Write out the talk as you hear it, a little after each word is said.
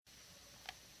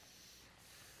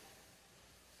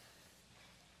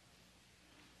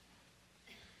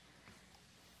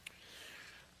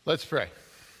Let's pray.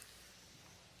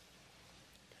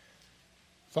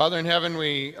 Father in heaven,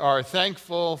 we are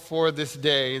thankful for this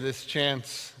day, this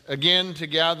chance again to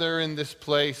gather in this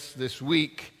place this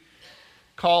week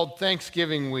called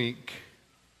Thanksgiving Week,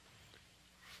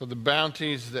 for the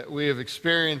bounties that we have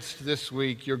experienced this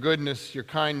week, your goodness, your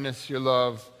kindness, your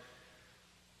love,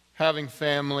 having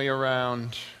family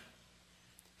around.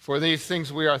 For these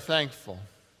things we are thankful.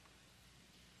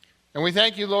 And we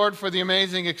thank you, Lord, for the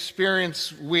amazing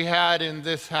experience we had in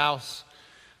this house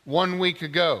 1 week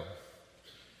ago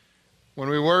when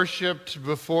we worshiped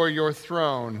before your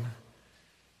throne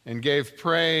and gave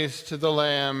praise to the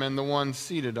Lamb and the one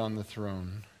seated on the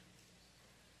throne.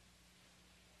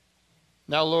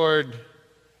 Now, Lord,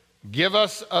 give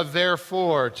us a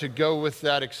therefore to go with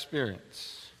that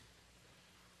experience.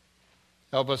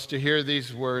 Help us to hear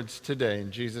these words today.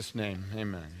 In Jesus' name,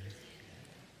 amen.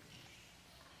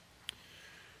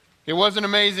 It was an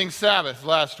amazing Sabbath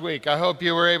last week. I hope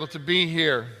you were able to be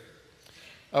here.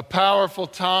 A powerful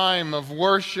time of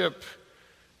worship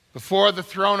before the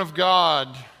throne of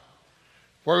God,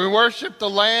 where we worshiped the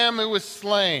Lamb who was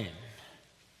slain,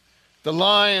 the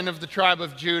Lion of the tribe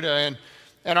of Judah,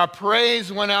 and our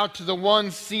praise went out to the one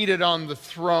seated on the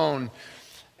throne.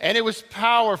 And it was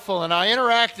powerful, and I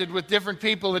interacted with different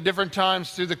people at different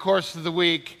times through the course of the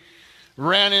week.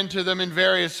 Ran into them in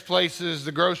various places,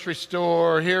 the grocery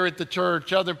store, here at the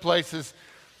church, other places.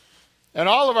 And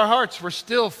all of our hearts were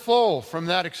still full from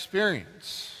that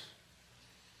experience.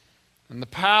 And the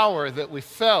power that we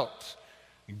felt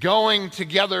going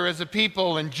together as a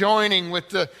people and joining with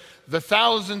the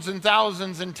thousands and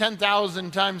thousands and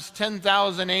 10,000 times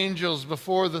 10,000 angels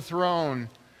before the throne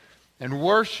and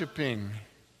worshiping.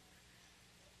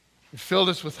 It filled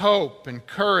us with hope and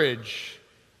courage.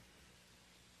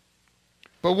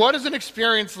 But what does an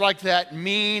experience like that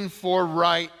mean for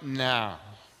right now?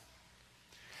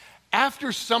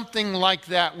 After something like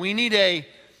that, we need a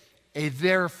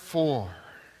therefore.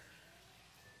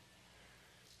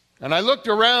 And I looked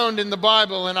around in the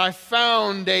Bible and I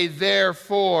found a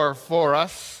therefore for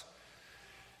us.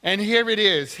 And here it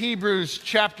is, Hebrews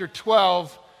chapter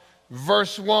 12,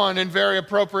 verse 1, and very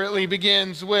appropriately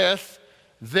begins with,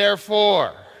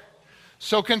 therefore.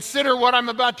 So consider what I'm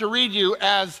about to read you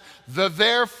as the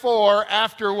therefore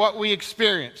after what we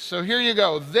experienced. So here you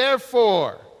go.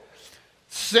 Therefore,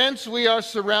 since we are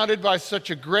surrounded by such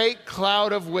a great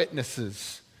cloud of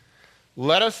witnesses,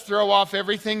 let us throw off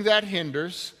everything that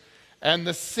hinders and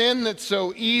the sin that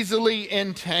so easily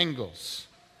entangles.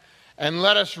 And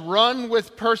let us run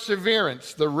with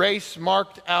perseverance the race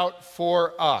marked out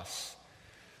for us,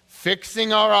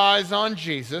 fixing our eyes on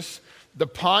Jesus, the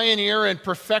pioneer and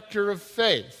perfecter of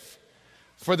faith.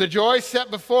 For the joy set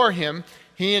before him,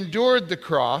 he endured the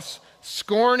cross,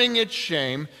 scorning its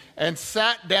shame, and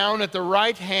sat down at the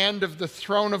right hand of the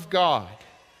throne of God.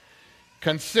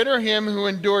 Consider him who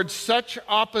endured such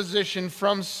opposition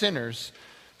from sinners,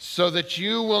 so that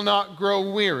you will not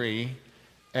grow weary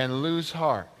and lose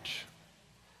heart.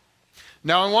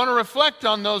 Now, I want to reflect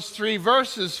on those 3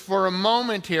 verses for a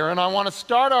moment here, and I want to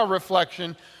start our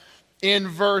reflection in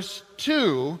verse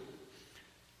 2,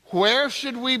 where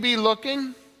should we be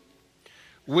looking?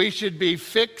 We should be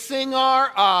fixing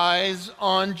our eyes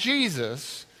on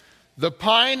Jesus, the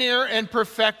pioneer and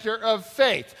perfecter of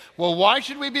faith. Well, why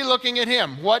should we be looking at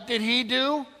him? What did he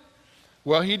do?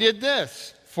 Well, he did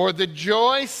this. For the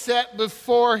joy set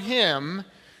before him,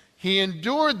 he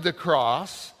endured the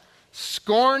cross,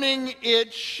 scorning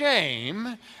its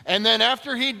shame. And then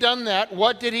after he'd done that,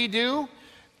 what did he do?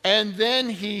 And then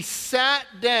he sat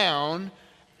down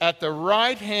at the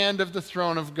right hand of the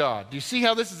throne of God. Do you see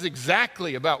how this is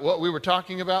exactly about what we were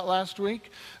talking about last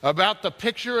week? About the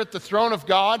picture at the throne of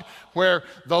God where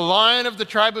the Lion of the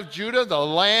tribe of Judah, the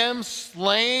Lamb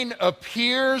slain,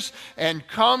 appears and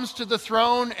comes to the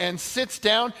throne and sits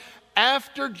down.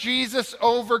 After Jesus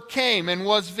overcame and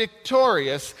was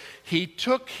victorious, he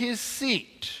took his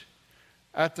seat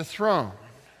at the throne.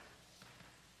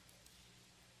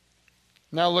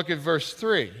 Now look at verse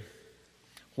 3.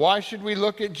 Why should we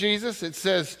look at Jesus? It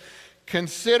says,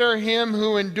 consider him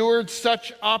who endured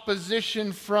such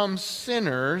opposition from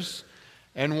sinners.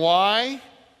 And why?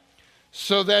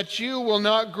 So that you will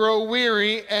not grow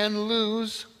weary and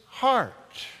lose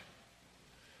heart.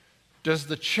 Does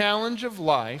the challenge of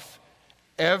life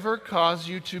ever cause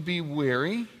you to be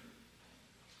weary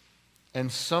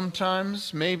and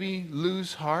sometimes maybe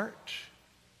lose heart?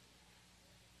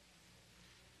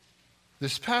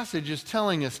 This passage is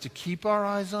telling us to keep our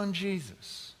eyes on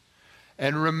Jesus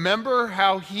and remember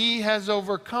how he has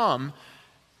overcome,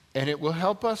 and it will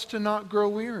help us to not grow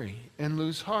weary and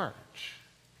lose heart.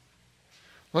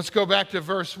 Let's go back to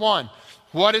verse 1.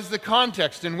 What is the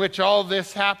context in which all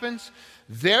this happens?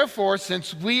 Therefore,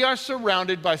 since we are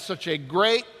surrounded by such a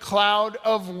great cloud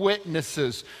of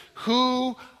witnesses,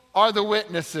 who are the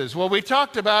witnesses? Well, we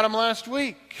talked about them last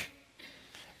week.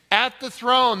 At the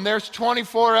throne, there's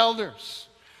 24 elders.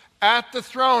 At the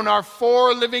throne are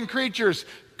 4 living creatures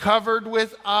covered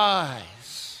with eyes.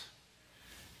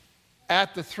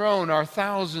 At the throne are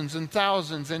thousands and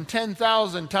thousands and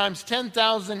 10,000 times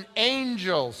 10,000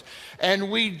 angels. And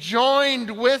we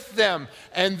joined with them,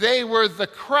 and they were the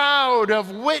crowd of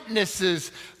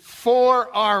witnesses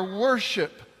for our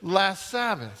worship last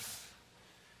Sabbath,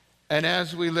 and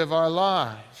as we live our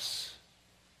lives.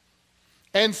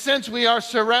 And since we are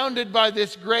surrounded by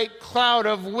this great cloud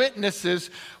of witnesses,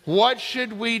 what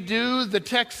should we do? The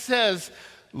text says,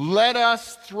 let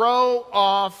us throw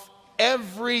off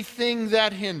everything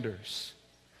that hinders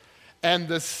and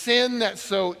the sin that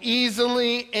so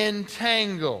easily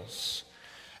entangles,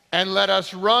 and let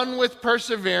us run with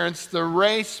perseverance the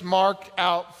race marked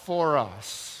out for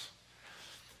us.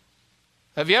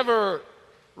 Have you ever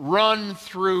run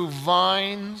through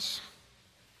vines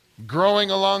growing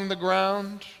along the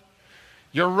ground?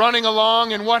 You're running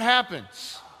along, and what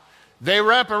happens? They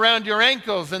wrap around your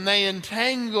ankles and they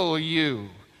entangle you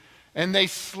and they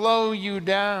slow you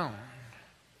down.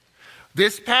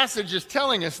 This passage is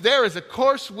telling us there is a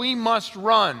course we must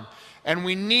run, and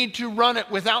we need to run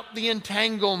it without the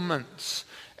entanglements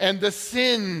and the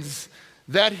sins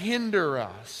that hinder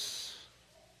us.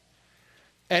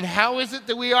 And how is it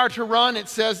that we are to run? It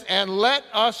says, and let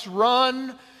us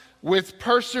run with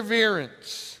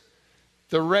perseverance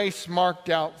the race marked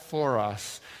out for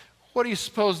us. What do you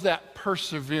suppose that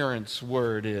perseverance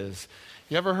word is?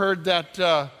 You ever heard that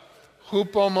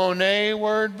hupomone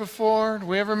word before? Did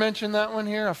we ever mention that one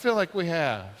here? I feel like we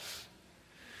have.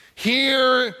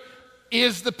 Here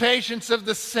is the patience of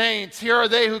the saints. Here are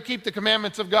they who keep the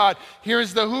commandments of God. Here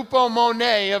is the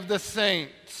hupomone of the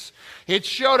saints. It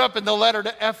showed up in the letter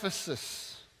to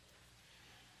Ephesus.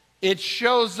 It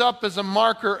shows up as a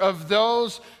marker of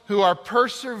those who are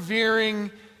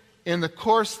persevering in the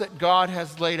course that God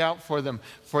has laid out for them,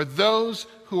 for those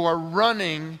who are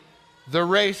running the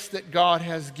race that God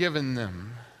has given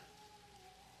them.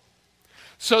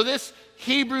 So this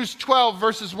Hebrews 12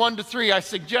 verses 1 to 3, I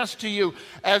suggest to you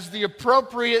as the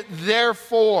appropriate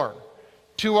therefore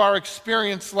to our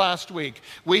experience last week.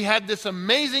 We had this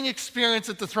amazing experience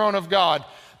at the throne of God.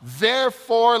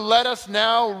 Therefore, let us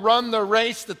now run the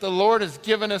race that the Lord has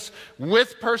given us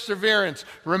with perseverance,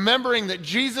 remembering that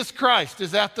Jesus Christ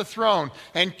is at the throne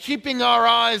and keeping our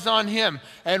eyes on Him,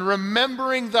 and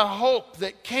remembering the hope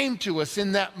that came to us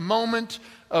in that moment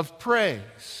of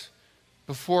praise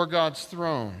before God's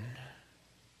throne.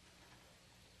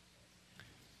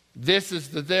 This is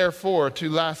the therefore to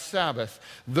last Sabbath.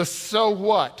 The so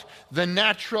what, the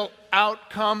natural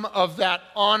outcome of that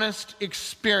honest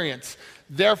experience.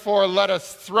 Therefore, let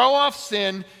us throw off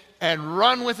sin and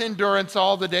run with endurance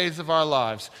all the days of our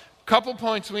lives. Couple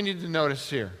points we need to notice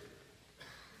here.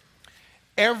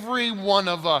 Every one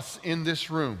of us in this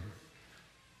room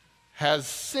has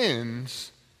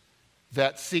sins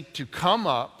that seek to come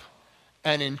up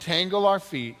and entangle our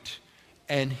feet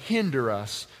and hinder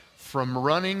us from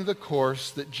running the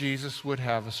course that Jesus would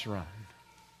have us run.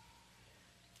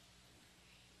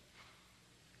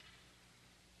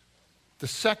 The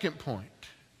second point,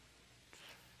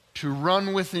 to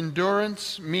run with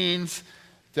endurance means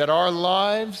that our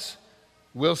lives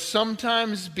will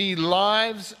sometimes be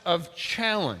lives of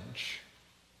challenge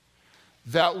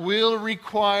that will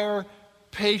require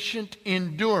patient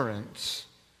endurance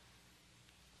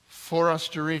for us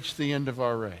to reach the end of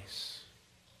our race.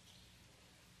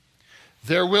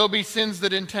 There will be sins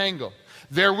that entangle.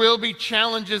 There will be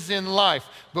challenges in life,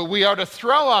 but we are to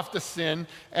throw off the sin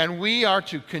and we are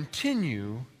to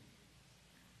continue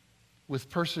with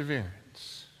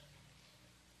perseverance.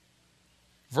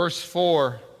 Verse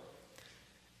 4,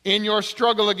 in your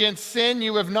struggle against sin,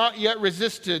 you have not yet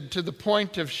resisted to the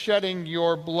point of shedding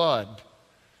your blood.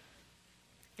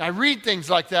 I read things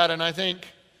like that and I think,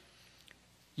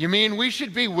 you mean we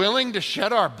should be willing to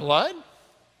shed our blood?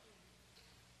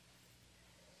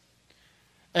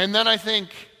 And then I think,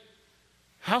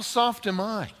 how soft am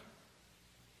I?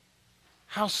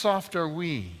 How soft are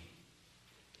we?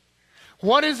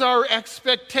 What is our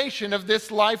expectation of this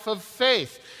life of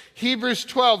faith? Hebrews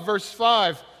 12, verse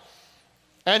 5.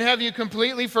 And have you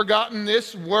completely forgotten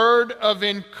this word of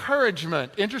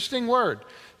encouragement? Interesting word.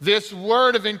 This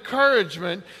word of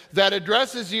encouragement that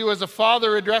addresses you as a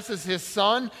father addresses his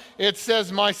son. It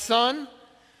says, my son,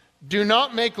 do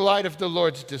not make light of the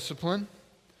Lord's discipline,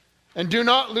 And do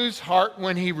not lose heart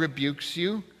when he rebukes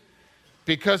you,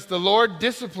 because the Lord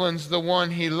disciplines the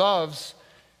one he loves,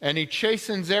 and he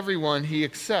chastens everyone he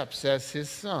accepts as his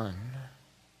son.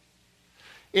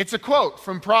 It's a quote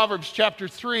from Proverbs chapter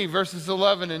 3, verses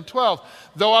 11 and 12.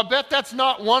 Though I bet that's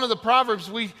not one of the Proverbs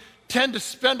we tend to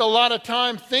spend a lot of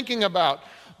time thinking about.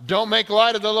 Don't make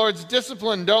light of the Lord's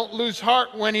discipline. Don't lose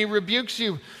heart when he rebukes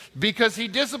you, because he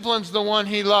disciplines the one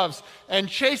he loves and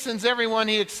chastens everyone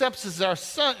he accepts as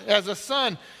a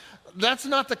son. That's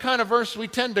not the kind of verse we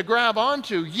tend to grab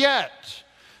onto. Yet,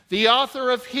 the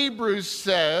author of Hebrews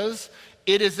says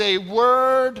it is a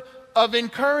word of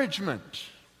encouragement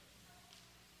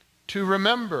to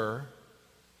remember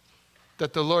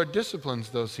that the Lord disciplines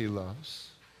those he loves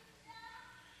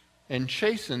and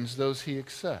chastens those he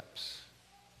accepts.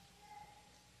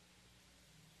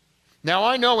 Now,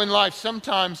 I know in life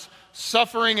sometimes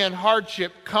suffering and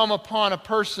hardship come upon a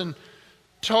person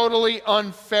totally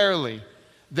unfairly.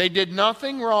 They did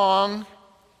nothing wrong,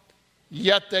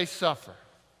 yet they suffer.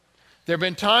 There have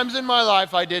been times in my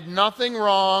life I did nothing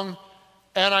wrong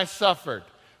and I suffered.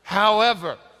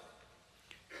 However,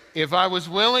 if I was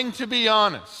willing to be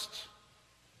honest,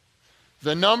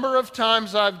 the number of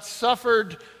times I've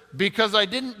suffered because I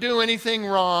didn't do anything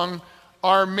wrong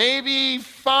are maybe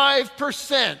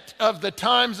 5% of the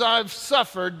times I've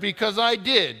suffered because I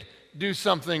did do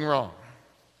something wrong.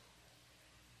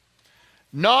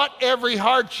 Not every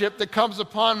hardship that comes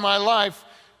upon my life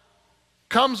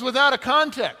comes without a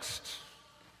context.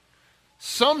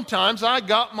 Sometimes I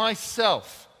got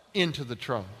myself into the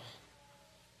trouble.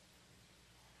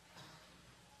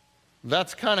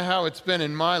 That's kind of how it's been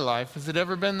in my life. Has it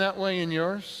ever been that way in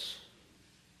yours?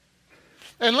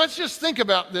 And let's just think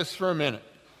about this for a minute.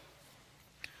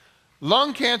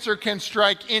 Lung cancer can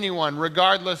strike anyone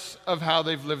regardless of how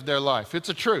they've lived their life. It's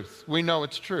a truth. We know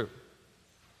it's true.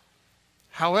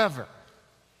 However,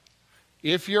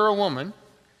 if you're a woman,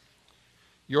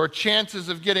 your chances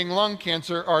of getting lung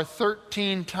cancer are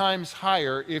 13 times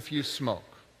higher if you smoke.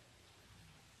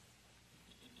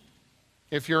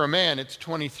 If you're a man, it's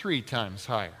 23 times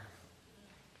higher.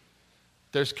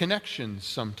 There's connections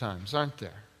sometimes, aren't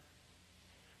there?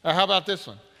 How about this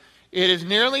one? It is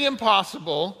nearly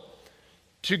impossible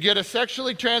to get a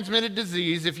sexually transmitted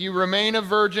disease if you remain a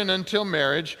virgin until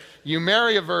marriage, you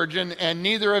marry a virgin, and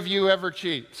neither of you ever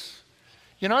cheats.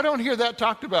 You know, I don't hear that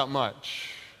talked about much.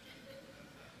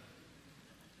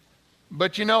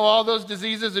 But you know, all those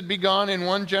diseases would be gone in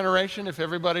one generation if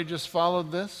everybody just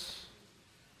followed this.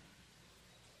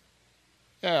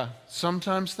 Yeah,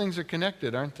 sometimes things are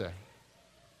connected, aren't they?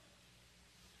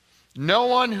 No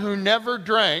one who never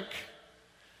drank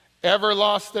ever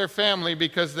lost their family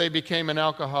because they became an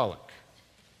alcoholic.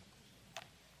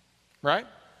 Right?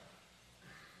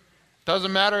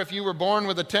 Doesn't matter if you were born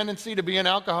with a tendency to be an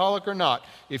alcoholic or not.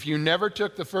 If you never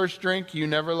took the first drink, you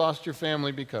never lost your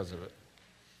family because of it.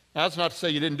 Now, that's not to say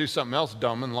you didn't do something else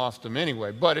dumb and lost them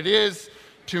anyway, but it is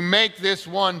to make this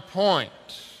one point.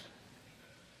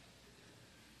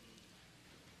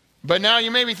 But now you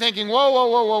may be thinking,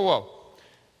 whoa.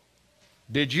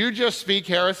 Did you just speak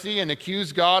heresy and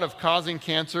accuse God of causing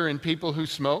cancer in people who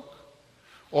smoke?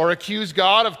 Or accuse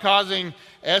God of causing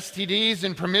STDs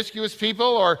in promiscuous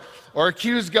people? Or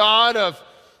accuse God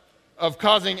of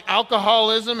causing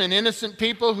alcoholism in innocent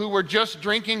people who were just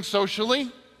drinking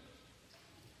socially?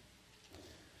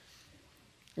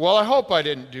 Well, I hope I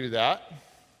didn't do that.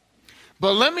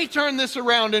 But let me turn this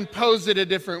around and pose it a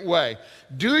different way.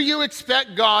 Do you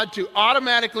expect God to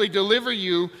automatically deliver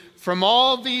you from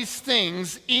all these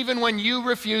things even when you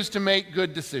refuse to make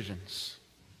good decisions?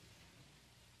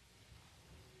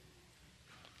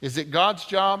 Is it God's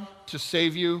job to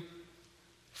save you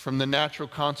from the natural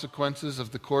consequences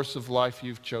of the course of life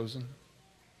you've chosen?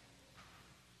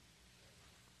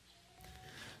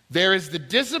 There is the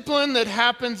discipline that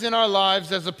happens in our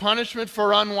lives as a punishment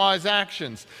for unwise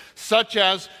actions, such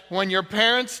as when your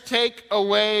parents take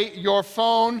away your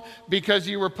phone because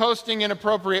you were posting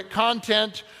inappropriate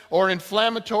content or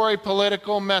inflammatory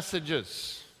political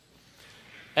messages.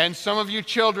 And some of you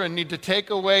children need to take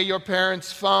away your parents'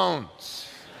 phones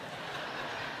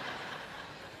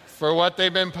for what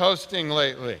they've been posting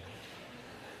lately.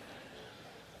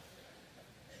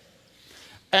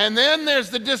 And then there's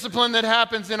the discipline that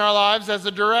happens in our lives as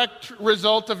a direct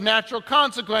result of natural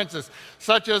consequences,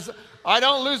 such as I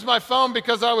don't lose my phone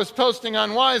because I was posting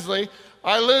unwisely.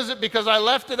 I lose it because I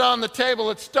left it on the table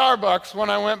at Starbucks when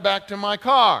I went back to my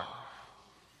car.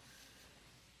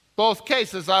 Both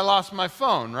cases, I lost my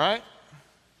phone, right?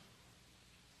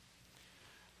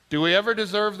 Do we ever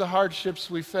deserve the hardships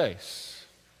we face?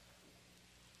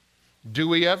 Do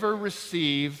we ever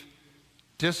receive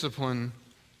discipline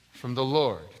from the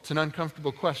Lord? It's an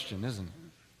uncomfortable question, isn't it?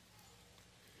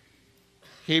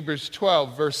 Hebrews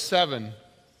 12, verse 7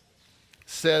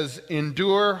 says,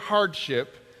 endure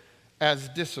hardship as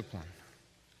discipline.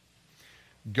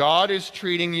 God is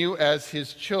treating you as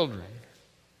his children.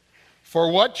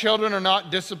 For what children are not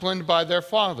disciplined by their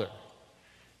father?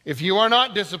 If you are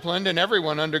not disciplined, and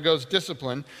everyone undergoes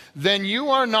discipline, then you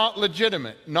are not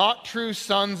legitimate, not true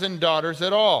sons and daughters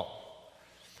at all.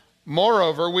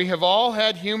 Moreover, we have all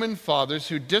had human fathers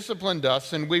who disciplined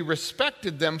us, and we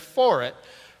respected them for it.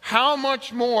 How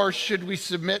much more should we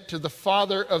submit to the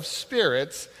Father of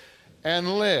spirits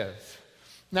and live?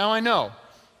 Now I know,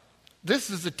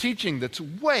 this is a teaching that's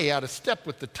way out of step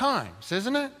with the times,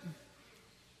 isn't it?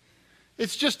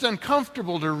 It's just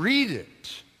uncomfortable to read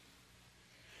it.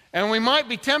 And we might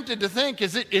be tempted to think,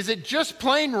 is it just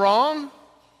plain wrong?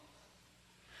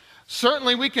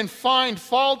 Certainly we can find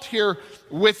fault here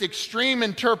with extreme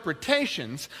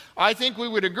interpretations. I think we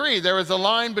would agree there is a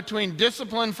line between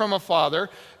discipline from a father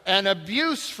and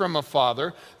abuse from a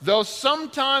father, though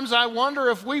sometimes I wonder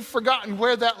if we've forgotten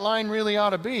where that line really ought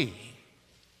to be.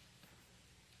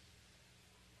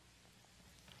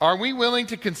 Are we willing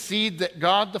to concede that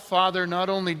God the Father not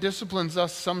only disciplines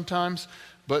us sometimes,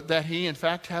 but that he in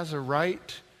fact has a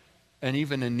right and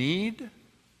even a need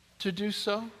to do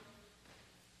so?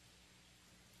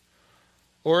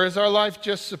 Or is our life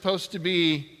just supposed to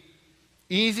be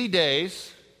easy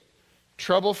days,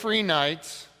 trouble-free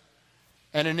nights,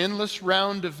 and an endless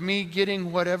round of me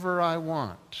getting whatever I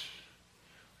want,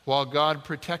 while God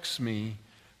protects me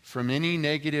from any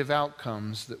negative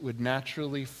outcomes that would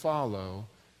naturally follow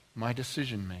my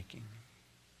decision-making?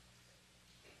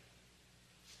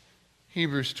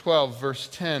 Hebrews 12, verse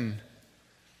 10.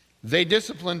 They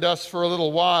disciplined us for a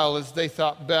little while as they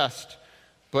thought best,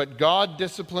 but God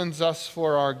disciplines us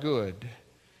for our good,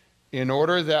 in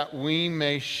order that we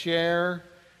may share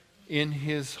in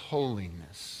his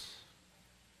holiness.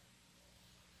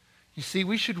 You see,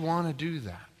 we should want to do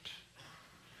that.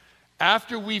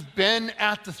 After we've been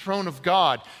at the throne of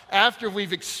God, after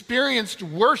we've experienced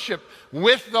worship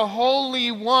with the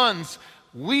holy ones,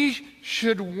 we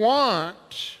should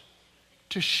want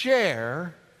to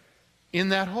share in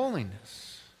that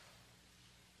holiness.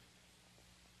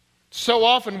 So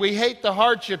often we hate the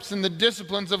hardships and the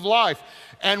disciplines of life,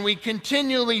 and we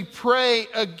continually pray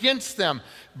against them.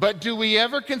 But do we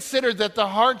ever consider that the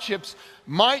hardships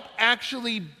might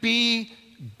actually be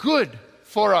good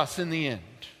for us in the end,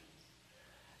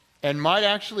 and might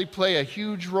actually play a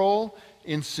huge role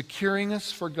in securing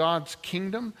us for God's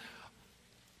kingdom?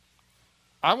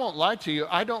 I won't lie to you,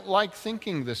 I don't like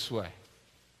thinking this way.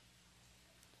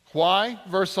 Why?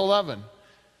 Verse 11.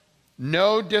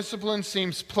 No discipline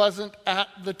seems pleasant at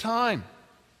the time,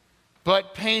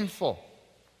 but painful.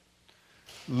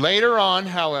 Later on,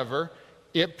 however,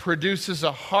 it produces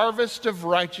a harvest of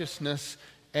righteousness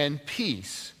and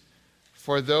peace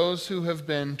for those who have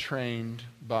been trained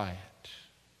by it.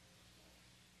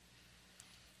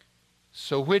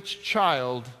 So which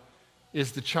child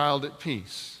is the child at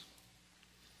peace?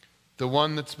 The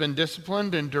one that's been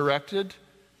disciplined and directed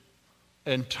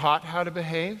and taught how to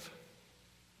behave?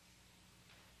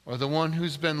 Or the one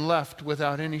who's been left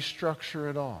without any structure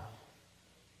at all?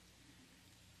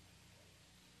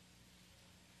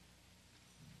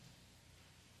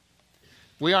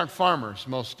 We aren't farmers,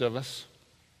 most of us.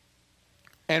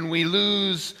 And we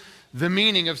lose the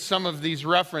meaning of some of these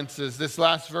references. This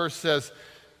last verse says,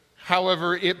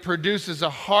 however, it produces a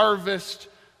harvest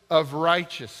of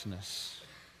righteousness.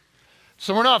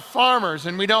 So we're not farmers,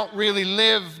 and we don't really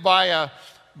live by a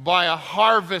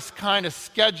harvest kind of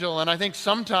schedule. And I think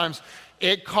sometimes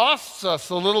it costs us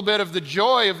a little bit of the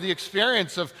joy of the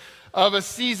experience of a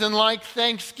season like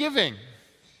Thanksgiving.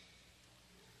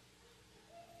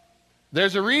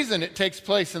 There's a reason it takes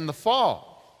place in the fall.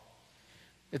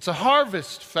 It's a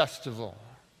harvest festival.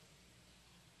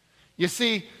 You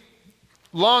see,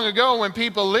 long ago when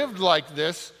people lived like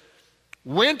this,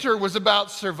 winter was about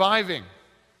surviving,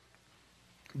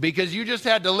 because you just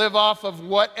had to live off of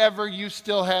whatever you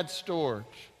still had stored.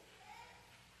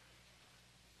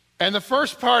 And the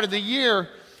first part of the year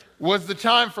was the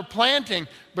time for planting.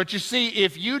 But you see,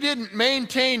 if you didn't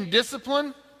maintain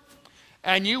discipline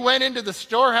and you went into the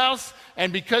storehouse,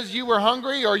 and because you were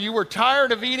hungry or you were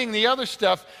tired of eating the other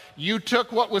stuff, you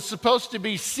took what was supposed to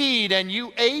be seed and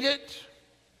you ate it,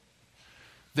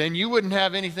 then you wouldn't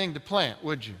have anything to plant,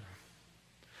 would you?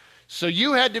 So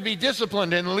you had to be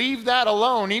disciplined and leave that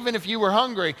alone, even if you were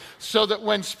hungry, so that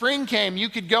when spring came, you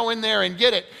could go in there and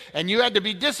get it. And you had to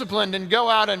be disciplined and go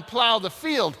out and plow the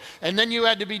field. And then you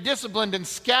had to be disciplined and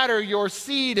scatter your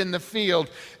seed in the field.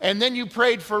 And then you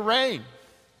prayed for rain.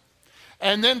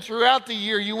 And then throughout the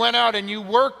year, you went out and you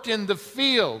worked in the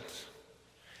field.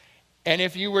 And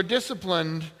if you were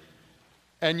disciplined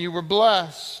and you were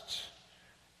blessed,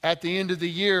 at the end of the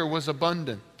year was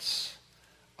abundance,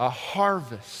 a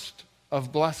harvest of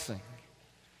blessing.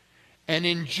 And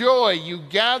in joy, you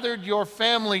gathered your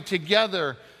family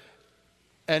together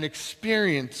and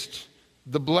experienced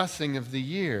the blessing of the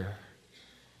year.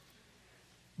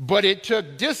 But it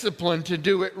took discipline to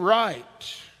do it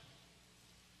right.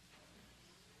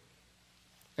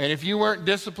 And if you weren't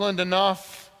disciplined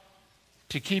enough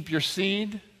to keep your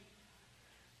seed,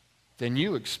 then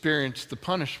you experienced the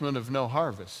punishment of no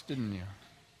harvest, didn't you?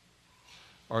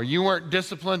 Or you weren't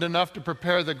disciplined enough to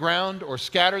prepare the ground or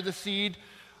scatter the seed,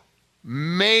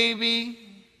 maybe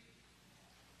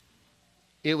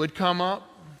it would come up.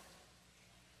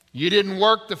 You didn't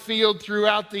work the field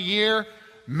throughout the year,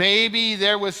 maybe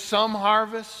there was some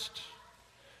harvest.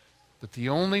 But the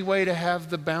only way to have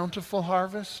the bountiful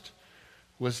harvest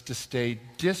was to stay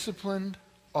disciplined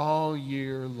all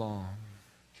year long.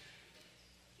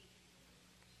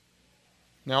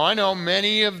 Now, I know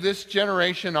many of this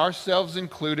generation, ourselves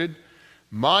included,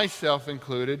 myself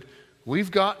included,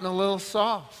 we've gotten a little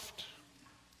soft.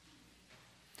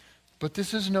 But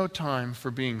this is no time for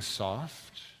being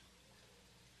soft.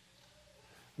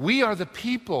 We are the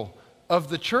people of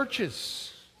the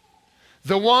churches,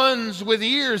 the ones with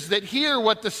ears that hear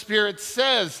what the Spirit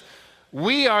says.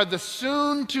 We are the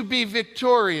soon to be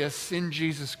victorious in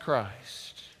Jesus Christ.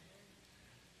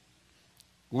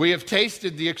 We have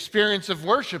tasted the experience of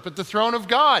worship at the throne of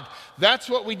God. That's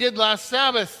what we did last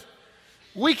Sabbath.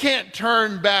 We can't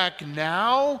turn back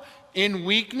now in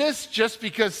weakness just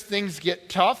because things get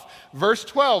tough. Verse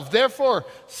 12, therefore,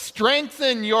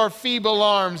 strengthen your feeble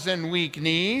arms and weak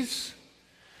knees.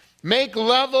 Make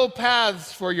level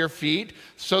paths for your feet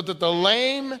so that the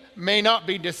lame may not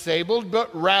be disabled,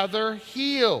 but rather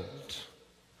healed.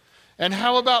 And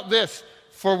how about this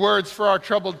for words for our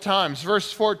troubled times?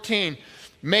 Verse 14,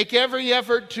 make every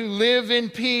effort to live in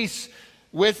peace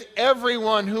with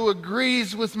everyone who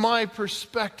agrees with my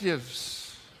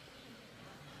perspectives.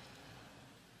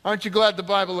 Aren't you glad the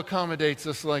Bible accommodates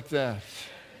us like that?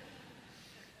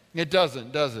 It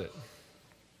doesn't, does it?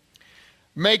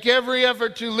 Make every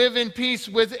effort to live in peace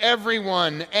with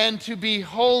everyone and to be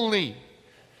holy.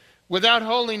 Without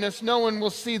holiness, no one will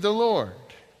see the Lord.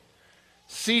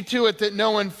 See to it that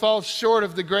no one falls short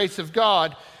of the grace of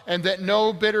God, and that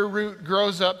no bitter root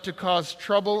grows up to cause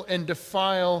trouble and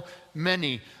defile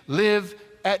many. Live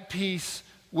at peace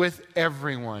with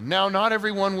everyone. Now, not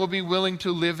everyone will be willing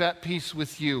to live at peace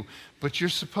with you, but you're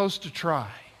supposed to try.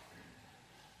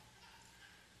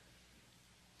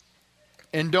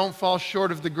 And don't fall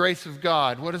short of the grace of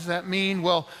God. What does that mean?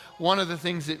 Well, one of the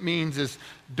things it means is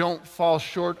don't fall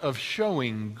short of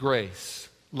showing grace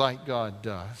like God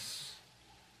does.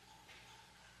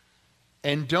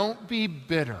 And don't be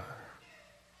bitter.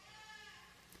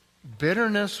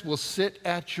 Bitterness will sit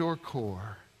at your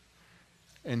core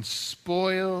and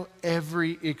spoil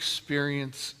every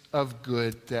experience of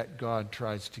good that God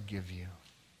tries to give you.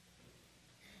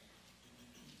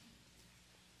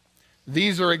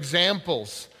 These are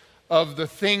examples of the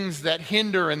things that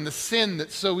hinder and the sin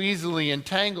that so easily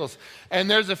entangles. And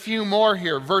there's a few more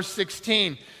here. Verse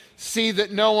 16, see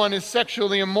that no one is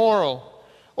sexually immoral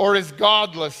or is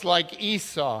godless like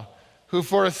Esau, who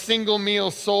for a single meal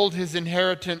sold his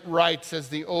inheritance rights as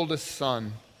the oldest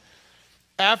son.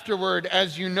 Afterward,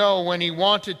 as you know, when he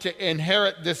wanted to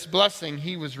inherit this blessing,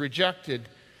 he was rejected.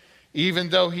 Even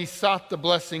though he sought the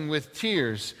blessing with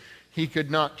tears, he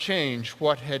could not change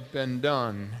what had been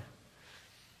done.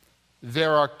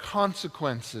 There are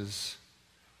consequences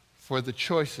for the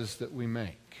choices that we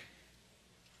make.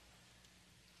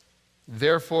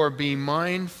 Therefore, be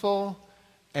mindful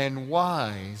and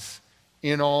wise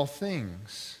in all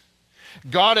things.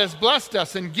 God has blessed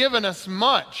us and given us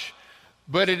much,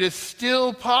 but it is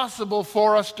still possible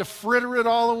for us to fritter it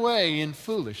all away in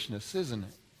foolishness, isn't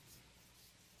it?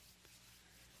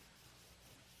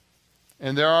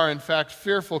 And there are, in fact,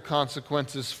 fearful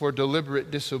consequences for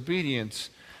deliberate disobedience.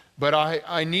 But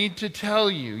I need to tell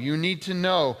you, you need to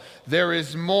know, there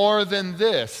is more than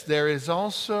this. There is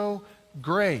also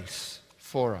grace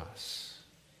for us.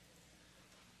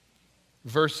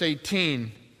 Verse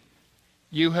 18,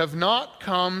 you have not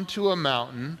come to a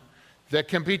mountain that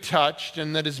can be touched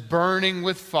and that is burning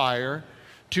with fire,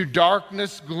 to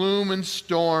darkness, gloom, and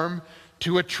storm,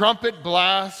 to a trumpet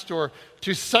blast, or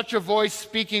to such a voice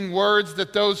speaking words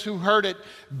that those who heard it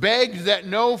begged that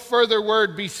no further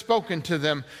word be spoken to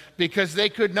them, because they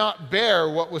could not bear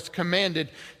what was commanded.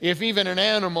 If even an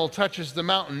animal touches the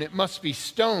mountain, it must be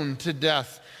stoned to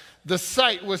death. The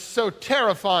sight was so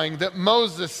terrifying that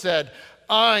Moses said,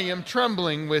 I am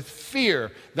trembling with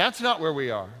fear. That's not where we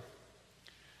are.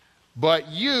 But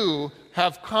you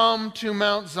have come to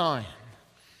Mount Zion,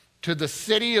 to the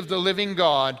city of the living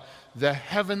God, the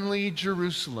heavenly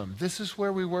Jerusalem. This is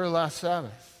where we were last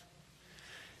Sabbath.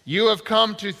 You have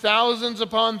come to thousands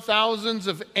upon thousands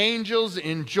of angels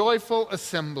in joyful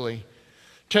assembly,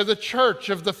 to the church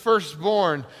of the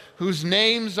firstborn, whose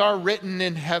names are written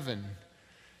in heaven.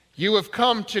 You have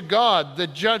come to God, the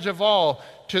judge of all,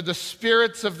 to the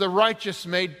spirits of the righteous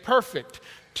made perfect,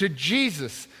 to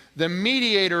Jesus, the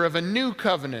mediator of a new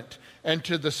covenant, and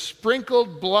to the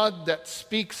sprinkled blood that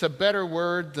speaks a better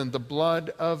word than the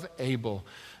blood of Abel.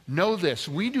 Know this,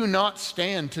 we do not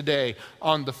stand today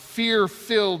on the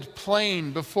fear-filled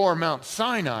plain before Mount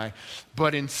Sinai,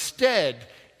 but instead,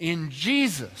 in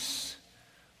Jesus,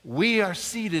 we are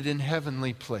seated in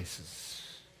heavenly places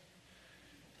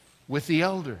with the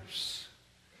elders,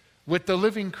 with the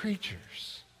living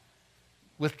creatures,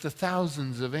 with the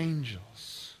thousands of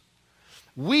angels.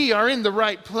 We are in the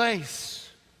right place.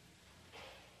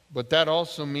 But that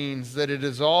also means that it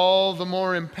is all the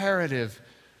more imperative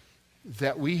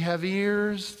that we have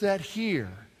ears that hear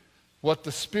what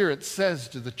the Spirit says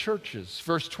to the churches.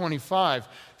 Verse 25,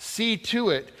 see to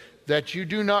it that you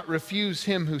do not refuse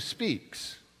him who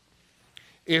speaks.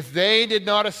 If they did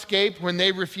not escape when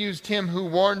they refused him who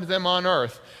warned them on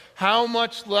earth, how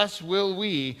much less will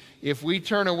we if we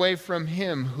turn away from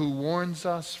him who warns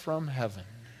us from heaven?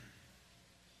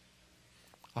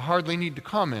 I hardly need to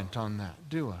comment on that,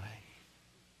 do I?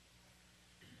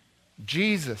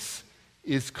 Jesus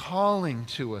is calling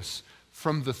to us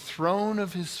from the throne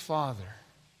of his Father.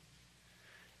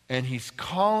 And he's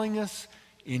calling us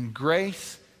in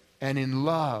grace and in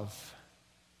love.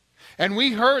 And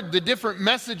we heard the different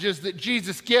messages that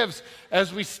Jesus gives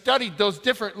as we studied those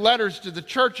different letters to the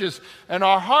churches, and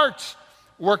our hearts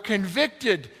were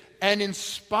convicted and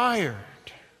inspired.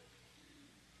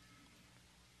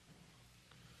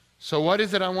 So what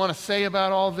is it I want to say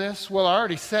about all this? Well, I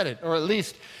already said it, or at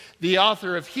least the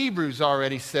author of Hebrews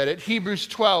already said it. Hebrews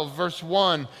 12, verse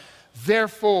 1.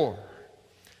 Therefore,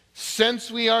 since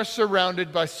we are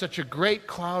surrounded by such a great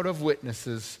cloud of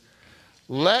witnesses,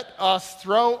 let us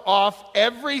throw off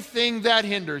everything that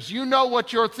hinders. You know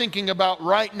what you're thinking about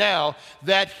right now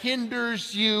that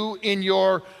hinders you in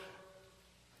your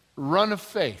run of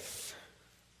faith.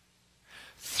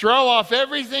 Throw off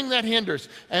everything that hinders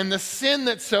and the sin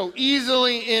that so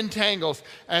easily entangles,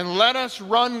 and let us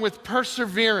run with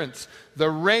perseverance the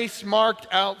race marked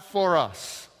out for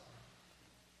us.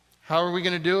 How are we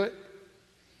going to do it?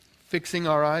 Fixing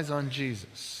our eyes on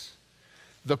Jesus,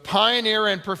 the pioneer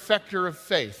and perfecter of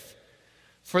faith.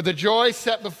 For the joy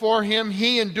set before him,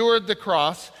 he endured the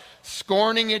cross,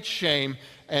 scorning its shame,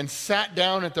 and sat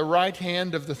down at the right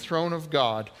hand of the throne of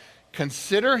God.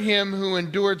 Consider him who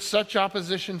endured such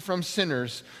opposition from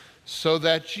sinners, so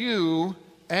that you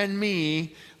and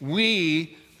me,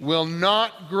 we will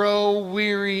not grow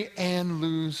weary and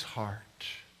lose heart.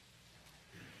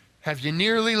 Have you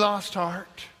nearly lost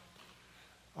heart?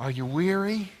 Are you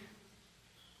weary?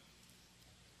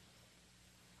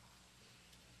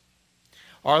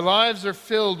 Our lives are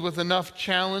filled with enough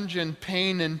challenge and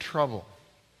pain and trouble.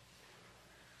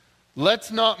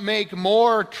 Let's not make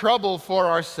more trouble for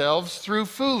ourselves through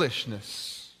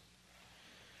foolishness.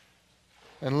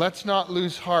 And let's not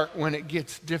lose heart when it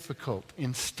gets difficult.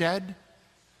 Instead,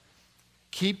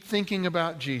 keep thinking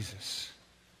about Jesus,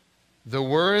 the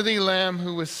worthy Lamb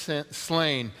who was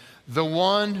slain, the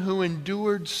one who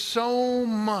endured so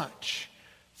much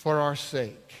for our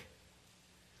sake.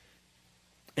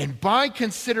 And by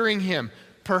considering him,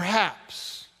 perhaps,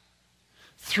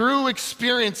 through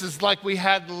experiences like we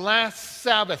had last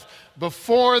Sabbath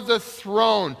before the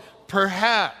throne,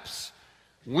 perhaps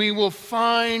we will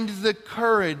find the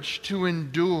courage to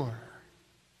endure,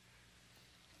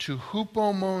 to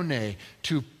hupomone,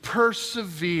 to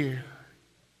persevere,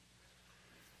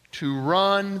 to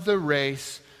run the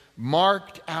race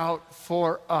marked out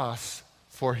for us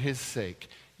for his sake.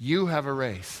 You have a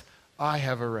race. I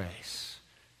have a race.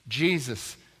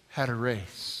 Jesus had a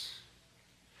race.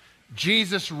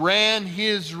 Jesus ran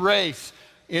his race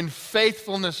in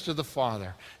faithfulness to the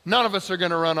Father. None of us are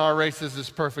going to run our races as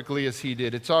perfectly as he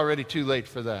did. It's already too late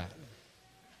for that.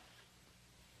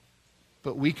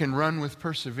 But we can run with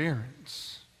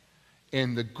perseverance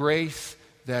in the grace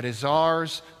that is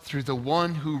ours through the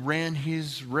one who ran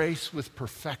his race with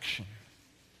perfection.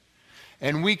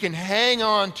 And we can hang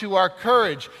on to our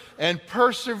courage and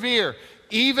persevere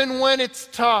even when it's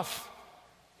tough,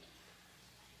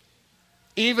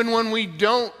 even when we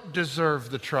don't deserve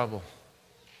the trouble,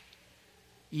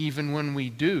 even when we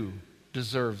do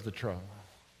deserve the trouble.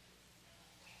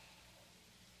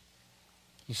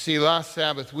 You see, last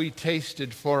Sabbath we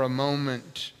tasted for a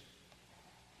moment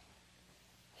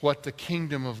what the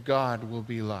kingdom of God will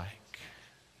be like.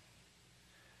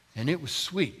 And it was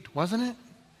sweet, wasn't it?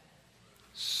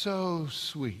 So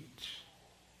sweet.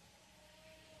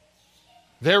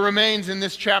 There remains in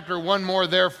this chapter one more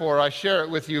therefore. I share it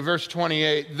with you, verse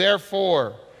 28.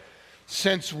 Therefore,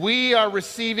 since we are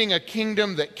receiving a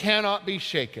kingdom that cannot be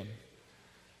shaken,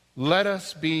 let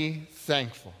us be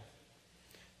thankful,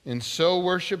 and so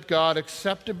worship God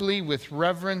acceptably with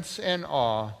reverence and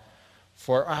awe,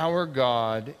 for our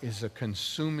God is a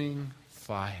consuming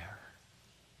fire.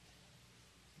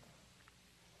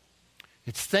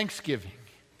 It's Thanksgiving,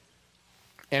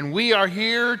 and we are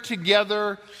here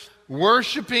together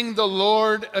worshiping the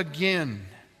Lord again.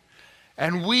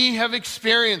 And we have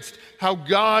experienced how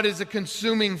God is a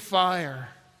consuming fire.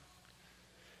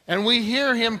 And we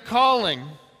hear him calling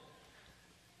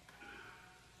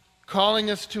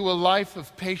us to a life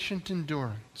of patient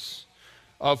endurance,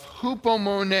 of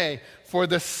hupomone, for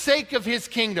the sake of his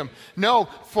kingdom. No,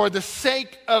 for the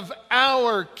sake of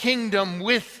our kingdom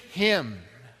with him.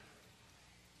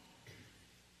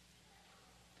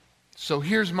 So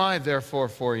here's my therefore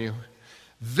for you.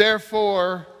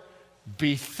 Therefore,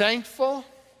 be thankful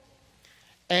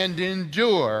and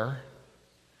endure,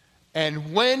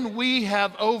 and when we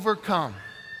have overcome,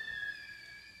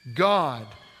 God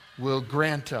will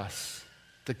grant us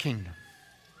the kingdom.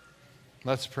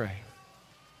 Let's pray.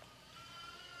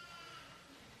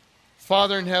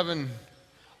 Father in heaven,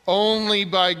 only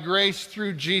by grace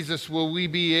through Jesus will we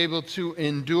be able to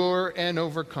endure and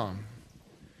overcome.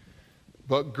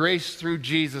 But grace through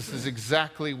Jesus is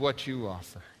exactly what you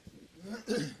offer.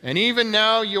 And even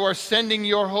now you are sending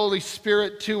your Holy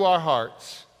Spirit to our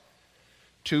hearts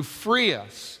to free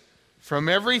us from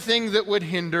everything that would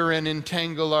hinder and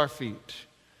entangle our feet,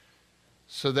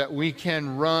 so that we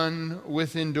can run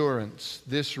with endurance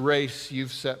this race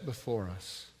you've set before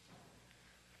us.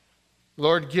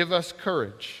 Lord, give us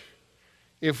courage.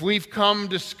 If we've come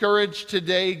discouraged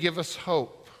today, give us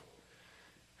hope.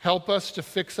 Help us to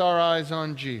fix our eyes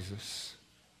on Jesus,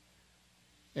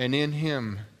 and in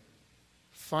him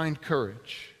find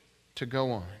courage to go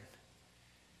on.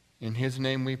 In his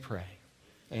name we pray.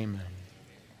 Amen.